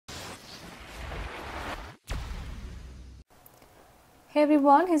Hey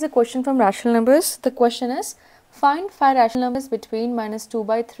everyone, here's a question from rational numbers. The question is, find 5 rational numbers between minus 2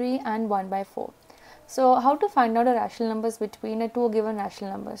 by 3 and 1 by 4. So how to find out the rational numbers between a two given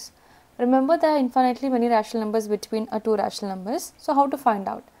rational numbers? Remember there are infinitely many rational numbers between a two rational numbers. So how to find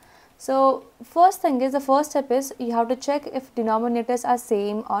out? So first thing is, the first step is you have to check if denominators are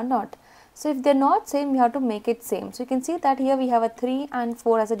same or not. So if they're not same, you have to make it same. So you can see that here we have a 3 and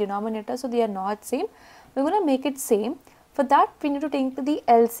 4 as a denominator, so they are not same. We're going to make it same. For that, we need to take the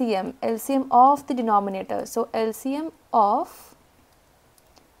LCM of the denominator. So LCM of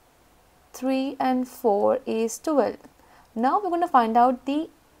 3 and 4 is 12. Now we're going to find out the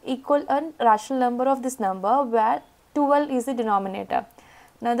equal and rational number of this number where 12 is the denominator.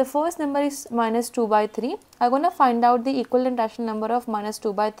 Now the first number is minus 2 by 3. I'm going to find out the equal and rational number of minus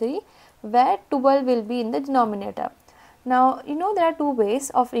 2 by 3 where 12 will be in the denominator. Now, you know there are two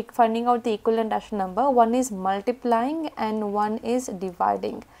ways of finding out the equal and rational number. One is multiplying and one is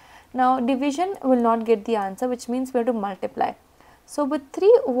dividing. Now, division will not get the answer, which means we have to multiply. So, with 3,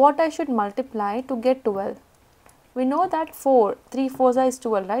 what I should multiply to get 12? We know that 4, 3 4s is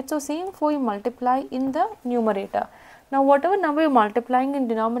 12, right? So, same 4 you multiply in the numerator. Now, whatever number you are multiplying in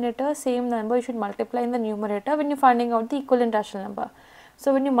denominator, same number you should multiply in the numerator when you are finding out the equal and rational number.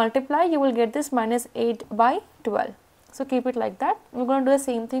 So, when you multiply, you will get this minus 8 by 12. So, keep it like that. We are going to do the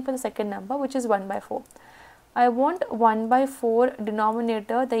same thing for the second number, which is 1 by 4. I want 1 by 4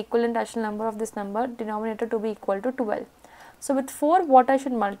 denominator, the equivalent rational number of this number, denominator to be equal to 12. So, with 4, what I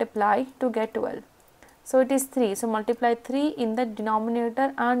should multiply to get 12? So, it is 3. So, multiply 3 in the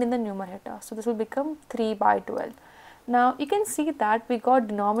denominator and in the numerator. So, this will become 3 by 12. Now, you can see that we got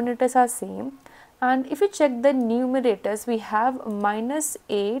denominators are same. And if you check the numerators, we have minus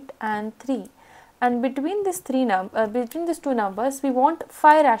 8 and 3. And between these two numbers, we want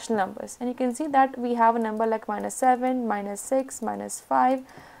 5 rational numbers, and you can see that we have a number like minus 7, minus 6, minus 5,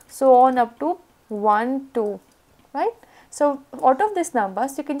 so on up to 1, 2, right? So out of these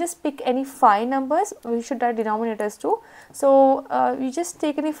numbers, you can just pick any 5 numbers. We should write denominators too. So you just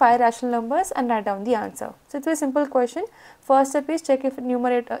take any 5 rational numbers and write down the answer. So it's a very simple question. First step is check if the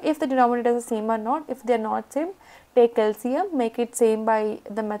denominators are same or not. If they are not same, take LCM, make it same by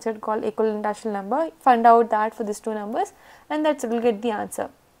the method called equivalent rational number, find out that for these two numbers, and that will get the answer.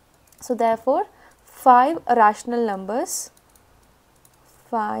 So therefore, 5 rational numbers,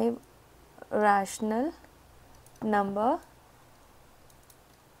 5 rational number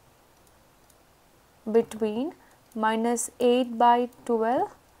between minus 8 by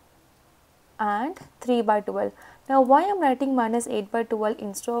 12 and 3 by 12. Now, why I am writing minus 8 by 12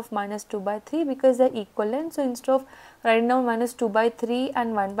 instead of minus 2 by 3? Because they are equivalent. So, instead of writing down minus 2 by 3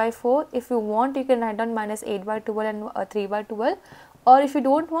 and 1 by 4, if you want, you can write down minus 8 by 12 and 3 by 12. Or if you do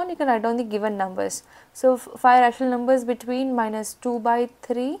not want, you can write down the given numbers. So, 5 rational numbers between minus 2 by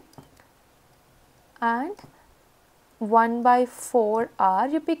 3 and 1 by 4 are,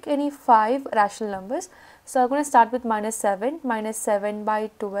 you pick any 5 rational numbers. So, I am going to start with minus 7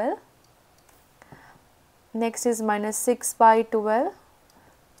 by 12. Next is minus 6 by 12,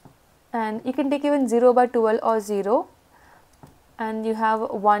 and you can take even 0 by 12 or 0, and you have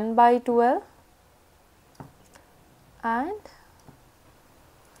 1 by 12 and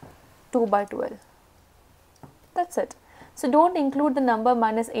 2 by 12. That's it. So, do not include the number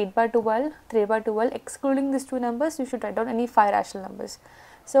minus 8 by 12, 3 by 12, excluding these two numbers. You should write down any 5 rational numbers.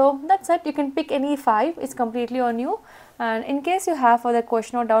 So, that's it. You can pick any 5. It's completely on you. And in case you have further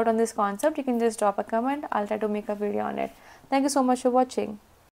question or doubt on this concept, you can just drop a comment. I'll try to make a video on it. Thank you so much for watching.